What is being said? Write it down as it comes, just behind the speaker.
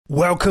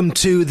Welcome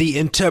to the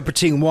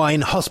Interpreting Wine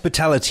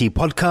Hospitality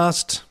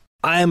Podcast.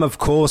 I am, of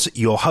course,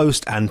 your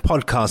host and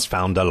podcast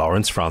founder,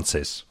 Lawrence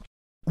Francis.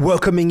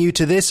 Welcoming you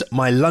to this,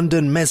 my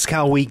London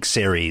Mezcal Week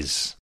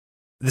series.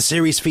 The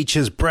series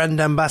features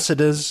brand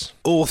ambassadors,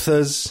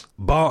 authors,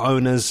 bar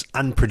owners,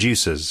 and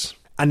producers,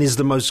 and is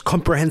the most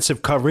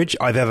comprehensive coverage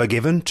I've ever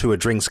given to a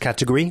drinks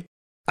category.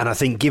 And I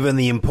think given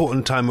the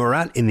important time we're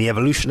at in the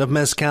evolution of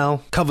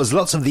mezcal, covers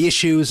lots of the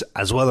issues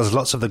as well as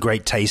lots of the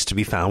great taste to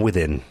be found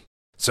within.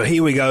 So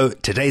here we go,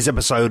 today's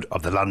episode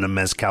of the London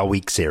Mezcal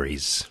Week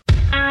series.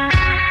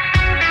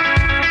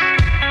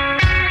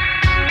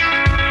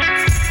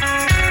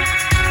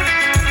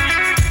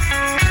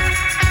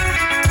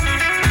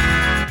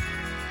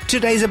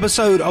 Today's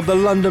episode of the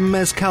London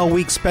Mezcal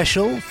Week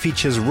special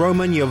features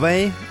Romain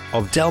Llobet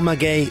of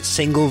Maguey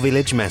Single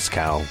Village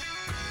Mezcal.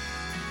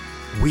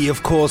 We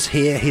of course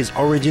hear his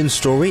origin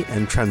story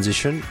and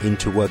transition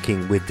into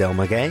working with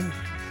Maguey,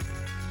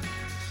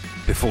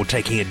 before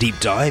taking a deep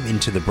dive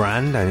into the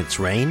brand and its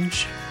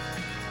range,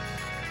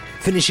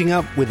 finishing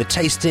up with a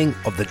tasting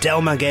of the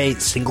Maguey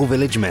Single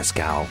Village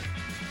Mezcal.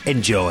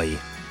 Enjoy!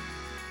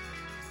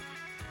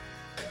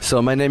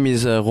 So my name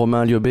is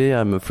Romain Llobet.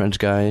 I'm a French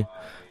guy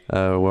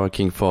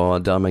working for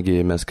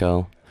Maguey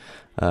Mezcal.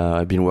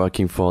 I've been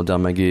working for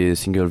Maguey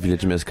Single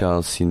Village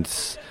Mezcal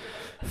since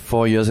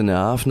 4 years and a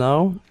half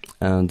now,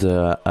 and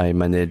I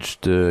manage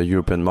the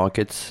European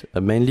markets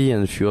mainly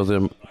and a few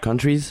other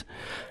countries.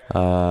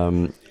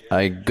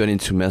 I got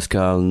into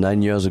mezcal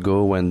 9 years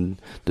ago when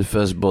the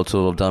first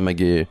bottle of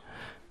Maguey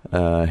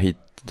hit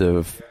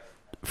the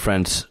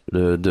French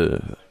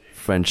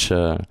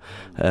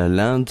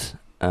land,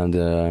 and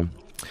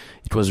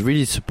it was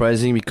really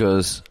surprising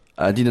because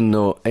I didn't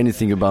know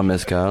anything about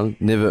mezcal,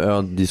 never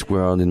heard this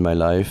word in my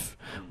life.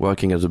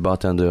 Working as a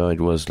bartender,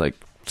 it was like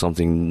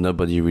something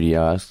nobody really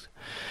asked,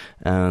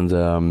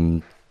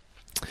 and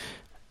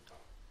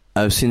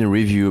I've seen a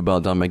review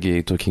about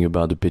Maguey talking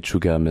about the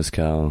Pechuga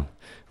mezcal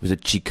with the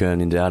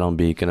chicken in the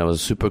alambic, and I was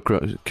super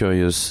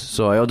curious.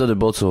 So I ordered a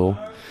bottle,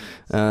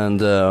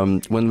 and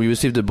when we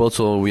received the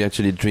bottle, we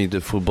actually drank the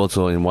full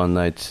bottle in one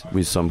night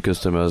with some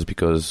customers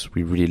because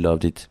we really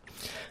loved it.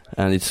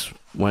 And it's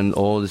when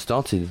all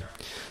started.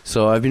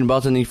 So I've been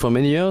bartending for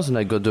many years, and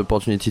I got the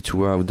opportunity to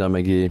work with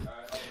Maguey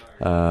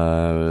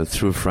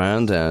through a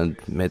friend, and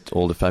met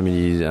all the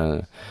families,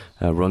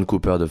 Ron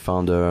Cooper, the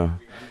founder,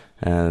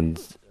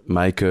 and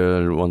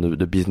Michael, one of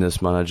the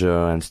business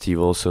manager, and Steve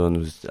Olson,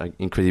 who's an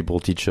incredible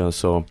teacher.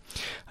 So,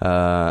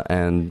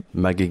 and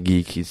Maguey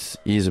Geek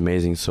is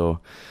amazing.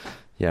 So,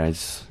 yeah,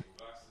 it's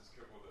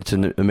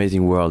an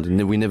amazing world.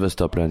 We never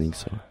stop learning.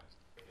 So,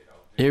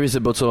 here is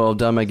a bottle of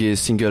Maguey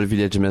Single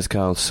Village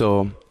Mezcal.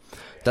 So,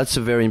 that's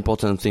a very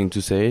important thing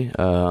to say.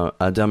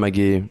 At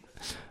Maguey,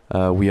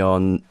 we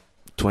are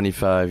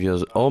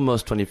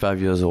almost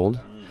 25 years old.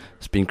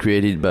 It's been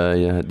created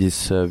by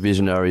this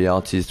visionary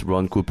artist,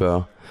 Ron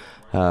Cooper.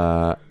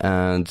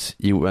 And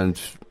he went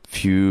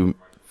few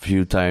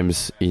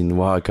times in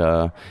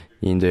Oaxaca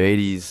in the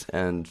 80s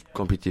and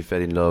completely fell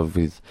in love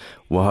with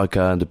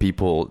Oaxaca and the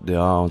people, the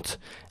art,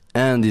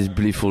 and this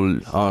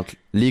beautiful art,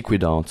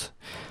 liquid art.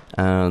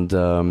 And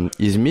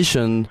his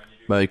mission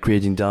by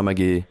creating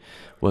Maguey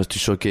was to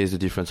showcase the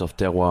difference of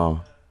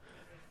terroir,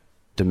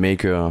 the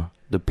maker,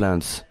 the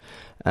plants.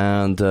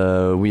 And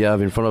we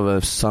have in front of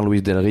us San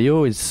Luis del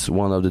Rio. It's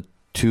one of the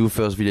two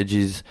first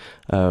villages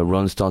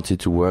Ron started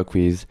to work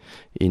with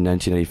in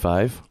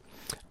 1985.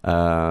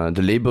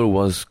 The label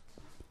was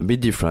a bit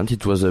different.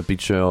 It was a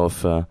picture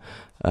of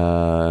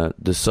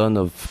the son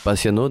of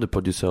Paciano, the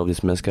producer of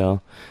this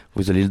mezcal,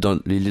 with a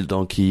little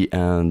donkey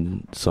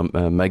and some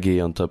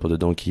maguey on top of the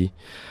donkey.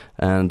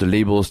 And the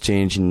labels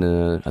changed in,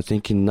 I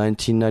think, in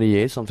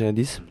 1998, something like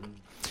this.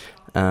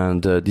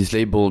 And this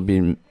label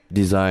been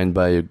designed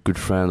by a good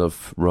friend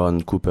of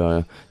Ron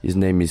Cooper. His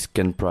name is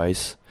Ken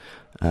Price.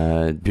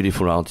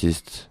 Beautiful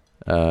artist.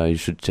 You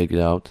should check it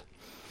out.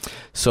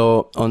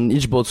 So on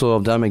each bottle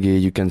of Maguey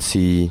you can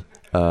see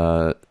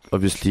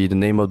obviously the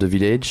name of the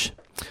village.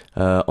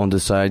 On the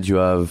side you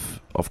have,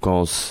 of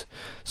course,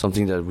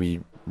 something that we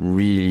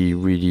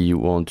really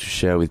want to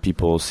share with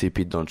people: sip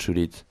it, don't shoot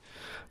it,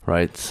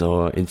 right?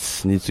 So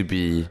it needs to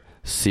be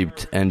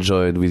sipped,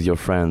 enjoyed with your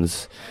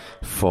friends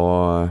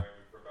for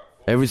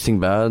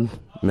everything bad,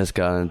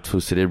 mezcal, and to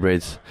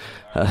celebrate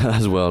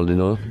as well, you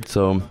know.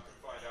 So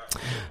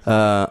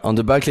on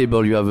the back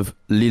label you have a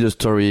little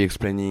story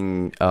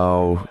explaining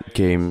how it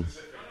came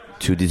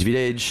to this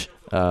village,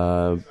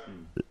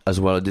 as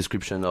well a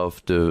description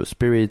of the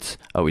spirits,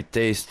 how it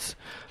tastes,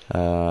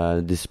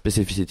 the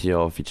specificity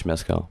of each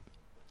mezcal.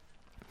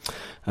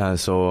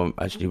 So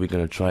actually we're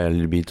going to try a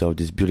little bit of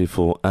this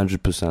beautiful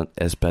 100%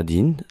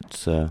 Espadin.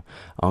 It's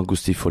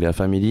Angustifolia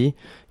family.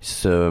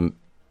 It's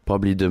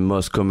probably the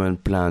most common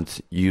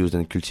plant used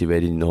and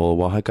cultivated in the whole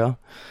Oaxaca.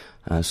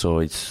 So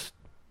it's,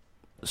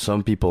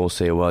 some people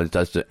say, well,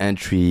 that's the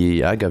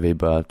entry agave,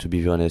 but to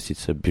be honest,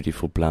 it's a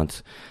beautiful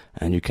plant,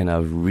 and you can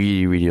have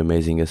really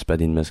amazing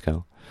Espadin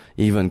mezcal,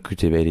 even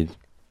cultivated.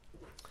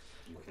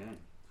 Okay,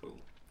 cool.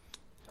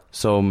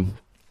 So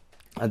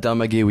at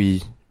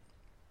Maguey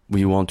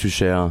we want to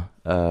share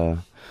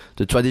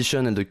the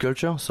tradition and the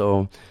culture.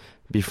 So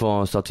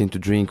before starting to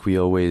drink, we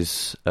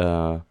always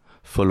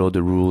follow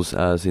the rules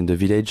as in the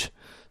village.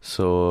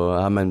 So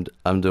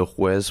I'm the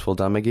juez for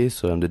Maguey,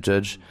 so I'm the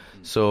judge.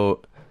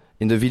 So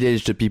in the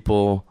village, the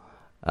people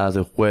are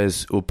the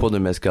juez who pour the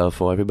mezcal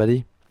for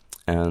everybody,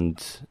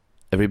 and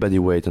everybody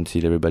wait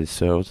until everybody's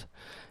served,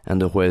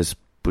 and the juez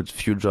put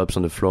few drops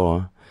on the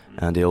floor,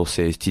 and they all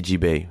say TG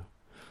Bay.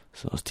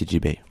 So it's TG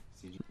Bay.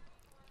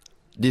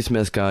 This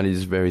mezcal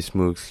is very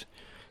smooth.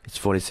 It's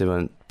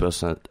 47%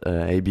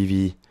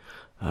 ABV.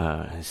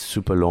 It's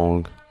super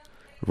long,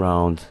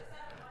 round.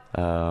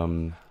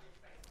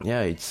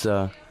 It's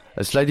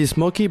slightly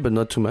smoky, but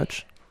not too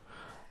much.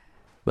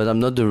 But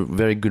I'm not a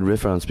very good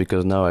reference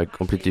because now I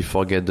completely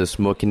forget the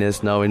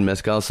smokiness now in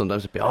mezcal.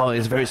 Sometimes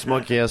it's very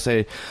smoky. I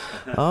say,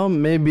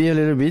 maybe a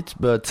little bit,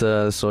 but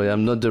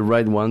I'm not the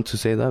right one to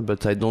say that.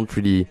 But I don't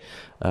really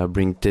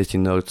bring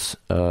tasting notes.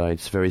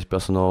 It's very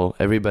personal.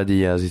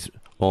 Everybody has his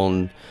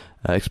own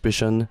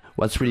expression.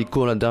 What's really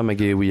cool at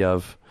Maguey, we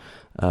have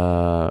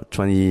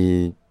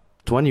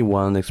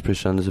 21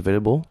 expressions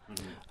available.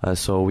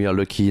 So we are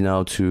lucky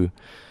now to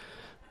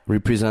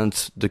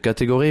represent the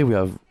category. We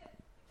have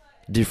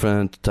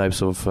different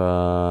types of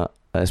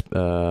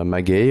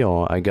maguey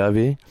or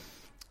agave.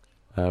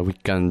 We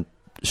can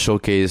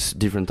showcase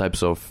different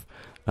types of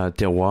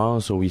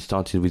terroir. So we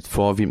started with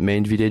 4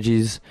 main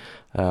villages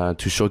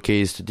to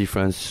showcase the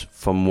difference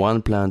from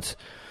one plant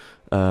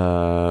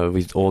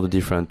with all the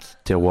different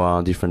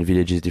terroir, different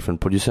villages, different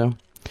producer.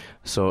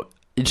 So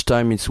each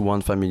time it's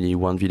one family,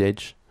 one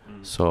village.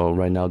 So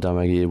right now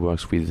Maguey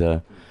works with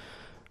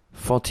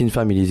 14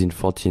 families in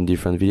 14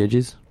 different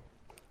villages.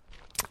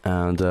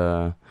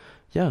 And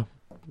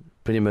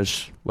pretty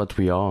much what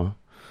we are.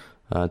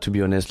 To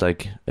be honest,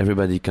 like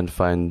everybody can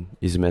find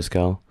his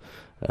mezcal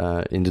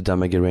in the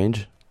Maguey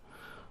range.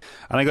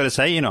 And I got to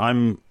say,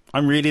 I'm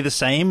really the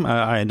same.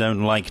 I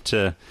don't like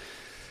to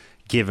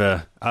give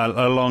a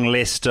long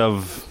list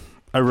of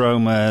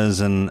aromas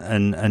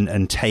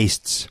and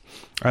tastes.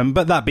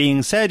 But that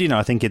being said,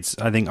 I think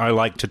I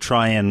like to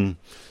try and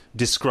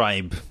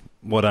describe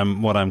what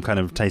I'm kind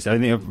of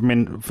tasting. I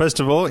mean, first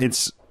of all,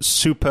 it's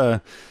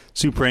super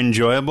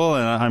enjoyable,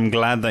 and I'm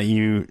glad that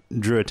you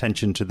drew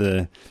attention to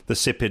the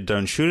sip it,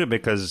 don't shoot it,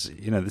 because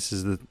this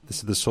is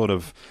the sort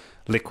of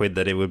liquid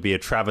that it would be a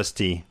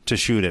travesty to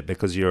shoot it,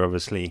 because you're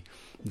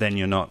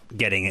not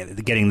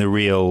getting the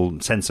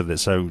real sense of it.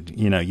 So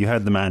you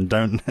heard the man,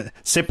 don't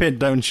sip it,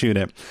 don't shoot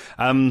it.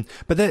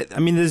 But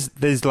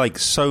there's like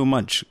so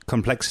much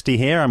complexity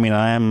here. I mean,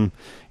 I am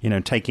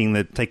taking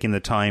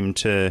the time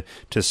to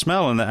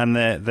smell, and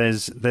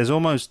there's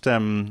almost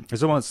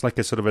like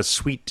a sort of a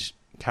sweet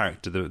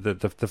character.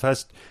 The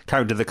first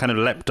character that kind of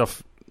leapt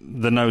off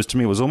the nose to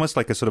me was almost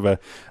like a sort of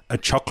a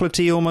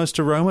chocolatey almost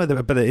aroma,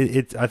 but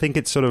I think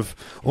it's sort of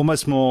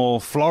almost more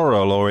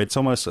floral, or it's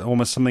almost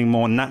something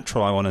more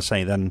natural, I want to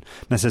say, than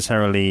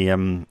necessarily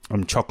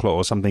chocolate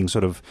or something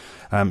sort of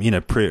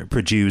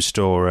produced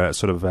or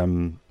sort of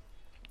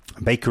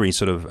bakery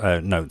sort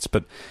of notes.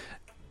 But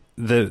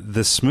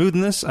the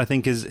smoothness, I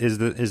think, is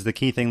the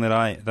key thing that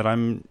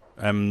I'm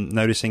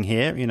noticing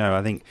here.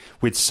 I think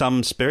with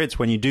some spirits,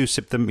 when you do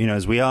sip them,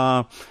 as we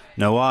are,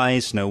 no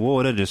ice, no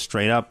water, just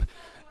straight up,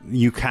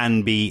 you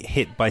can be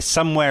hit by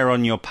somewhere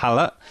on your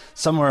palate,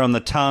 somewhere on the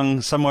tongue,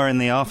 somewhere in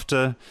the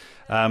after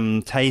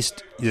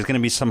taste. There's going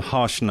to be some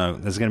harsh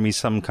note. There's going to be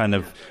some kind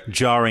of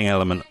jarring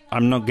element.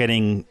 I'm not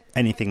getting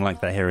anything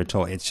like that here at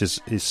all.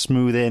 It's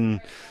smooth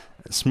in,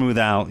 smooth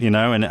out,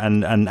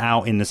 and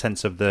out in the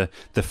sense of the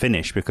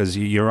finish, because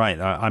you're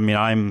right. I mean,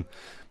 I'm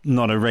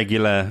not a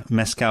regular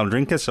mezcal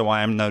drinker, so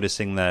I am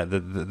noticing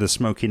the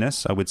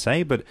smokiness, I would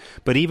say, but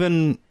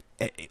even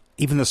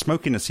the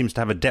smokiness seems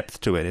to have a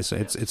depth to it. It's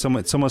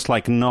almost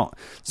like it's not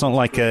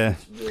like a.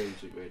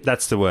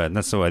 That's the word.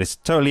 It's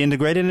totally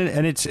integrated,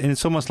 and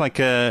it's almost like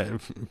a,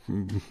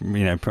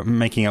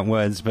 making up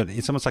words, but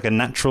it's almost like a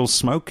natural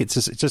smoke. It's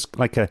just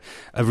like a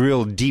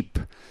real deep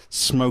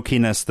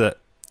smokiness that.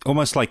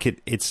 Almost like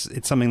it's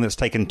something that's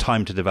taken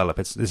time to develop.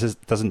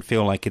 Doesn't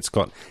feel like it's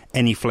got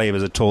any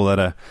flavors at all that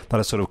are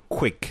sort of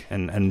quick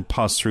and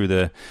pass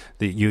through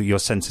your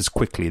senses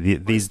quickly.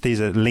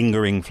 These are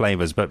lingering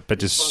flavors, but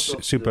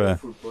just super.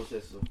 Full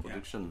process of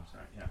production.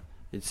 Yeah.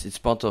 It's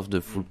part of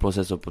the full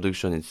process of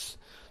production. It's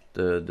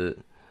the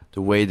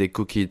way they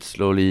cook it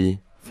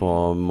slowly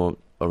for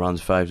around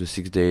 5 to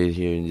 6 days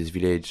here in this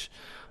village.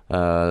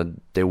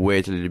 They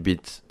wait a little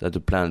bit that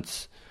the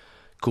plants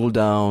cool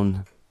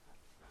down.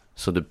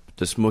 So the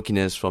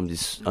smokiness from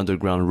this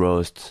underground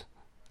roast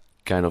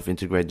kind of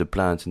integrate the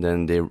plant, and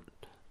then they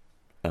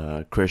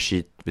crush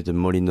it with the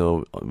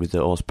molino, with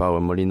the horsepower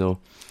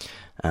molino,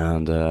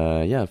 and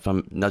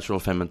natural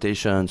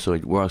fermentation. So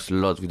it works a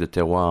lot with the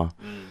terroir.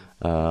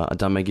 At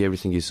Maguey,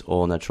 everything is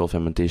all natural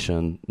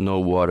fermentation, no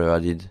water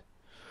added,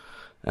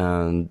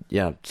 and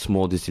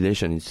small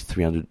distillation. It's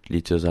 300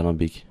 liters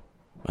alembic.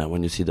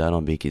 When you see the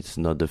alembic, it's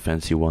not the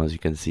fancy ones you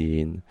can see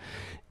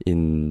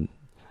in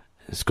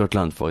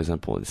Scotland, for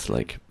example. It's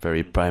like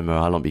very primer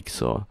alembic,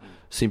 so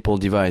simple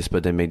device,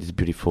 but they make this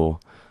beautiful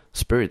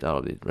spirit out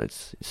of it,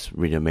 right? It's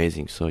really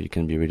amazing. So you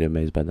can be really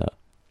amazed by that.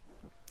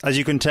 As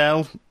you can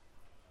tell,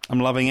 I'm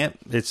loving it.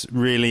 It's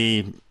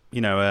really,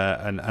 an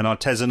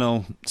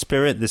artisanal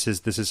spirit. This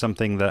is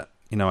something that,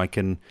 I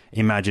can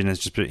imagine is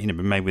just,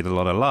 made with a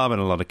lot of love and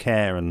a lot of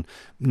care, and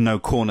no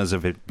corners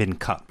of it been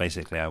cut,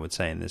 basically, I would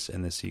say in this,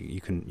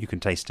 you can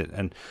taste it.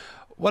 And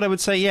what I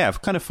would say,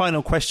 kind of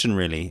final question,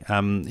 really,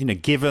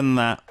 given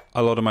that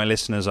a lot of my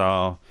listeners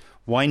are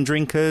wine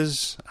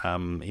drinkers,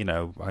 I'm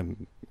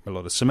a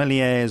lot of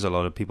sommeliers, a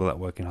lot of people that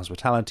work in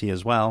hospitality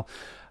as well.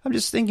 I'm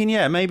just thinking,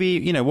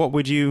 maybe, what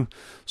would you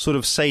sort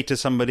of say to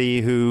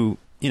somebody who,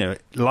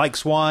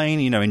 likes wine,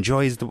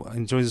 enjoys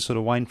the sort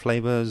of wine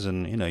flavors,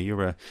 and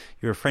you're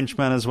a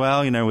Frenchman as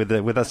well, with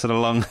that sort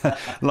of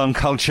long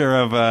culture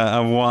of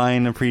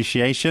wine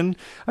appreciation.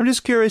 I'm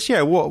just curious,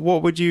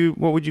 what would you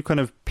kind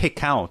of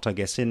pick out, I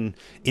guess, in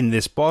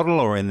this bottle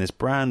or in this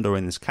brand or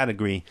in this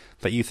category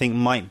that you think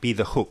might be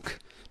the hook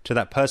to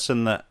that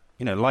person that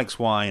likes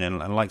wine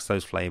and likes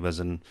those flavors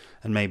and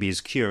maybe is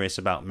curious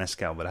about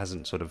mezcal but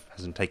hasn't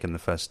taken the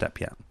first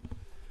step yet?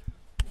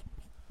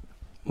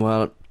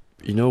 Well,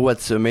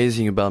 what's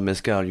amazing about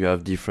mezcal, you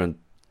have different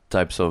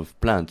types of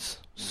plants.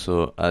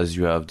 So as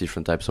you have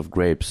different types of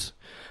grapes,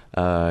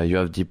 you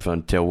have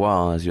different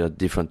terroirs,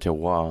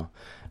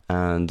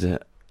 and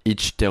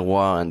each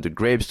terroir and the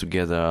grapes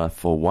together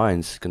for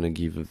wines is going to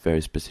give a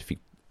very specific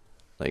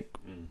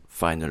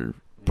final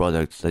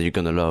product that you're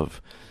going to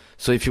love.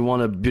 So if you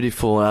want a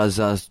beautiful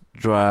Alsace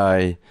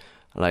dry,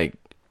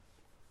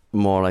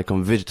 more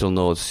on vegetal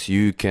notes,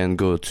 you can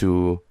go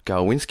to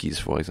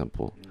Karwinskis, for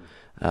example.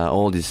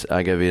 All these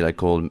agave,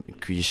 called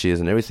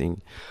clichés and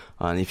everything.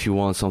 And if you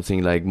want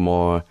something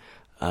more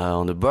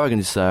on the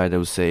Burgundy side, I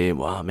would say,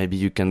 maybe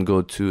you can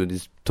go to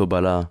this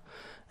Tobala.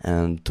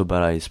 And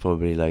Tobala is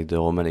probably the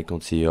Romain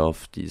Llobet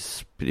of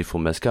this beautiful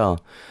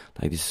mezcal.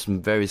 This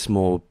very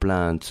small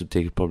plant to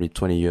take probably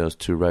 20 years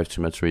to arrive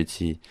to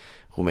maturity,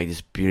 who make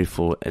this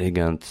beautiful,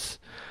 elegant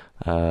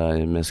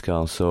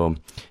mezcal. So,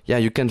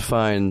 you can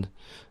find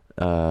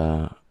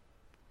your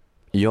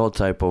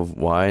type of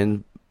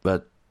wine,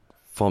 but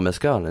for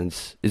mezcal, and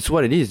it's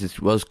what it is.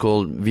 It was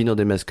called Vino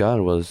de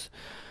Mezcal, was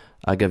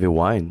agave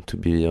wine, to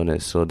be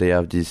honest. So they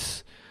have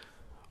this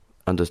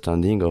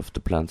understanding of the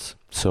plants.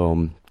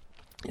 So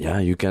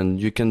you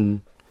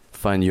can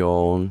find your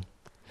own.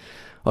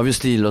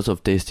 Obviously, lots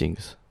of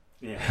tastings.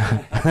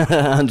 Yeah.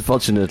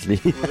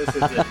 Unfortunately. Well, this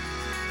is it.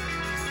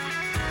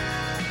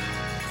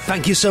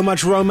 Thank you so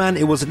much, Romain.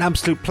 It was an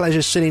absolute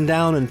pleasure sitting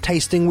down and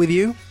tasting with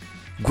you.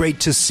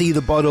 Great to see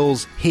the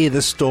bottles, hear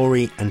the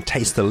story, and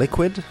taste the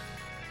liquid.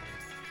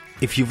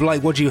 If you've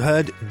liked what you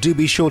heard, do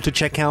be sure to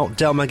check out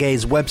Del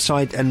Maguey's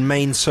website and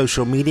main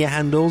social media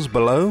handles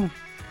below.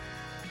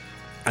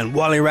 And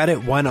while you're at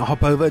it, why not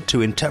hop over to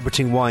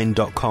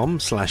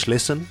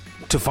interpretingwine.com/listen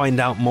to find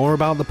out more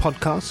about the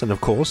podcast and,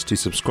 of course, to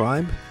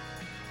subscribe.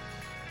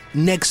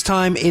 Next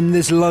time in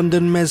this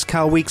London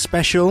Mezcal Week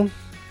special,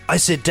 I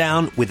sit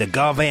down with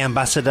Agave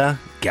Ambassador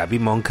Gabby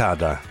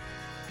Moncada.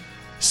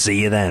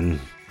 See you then.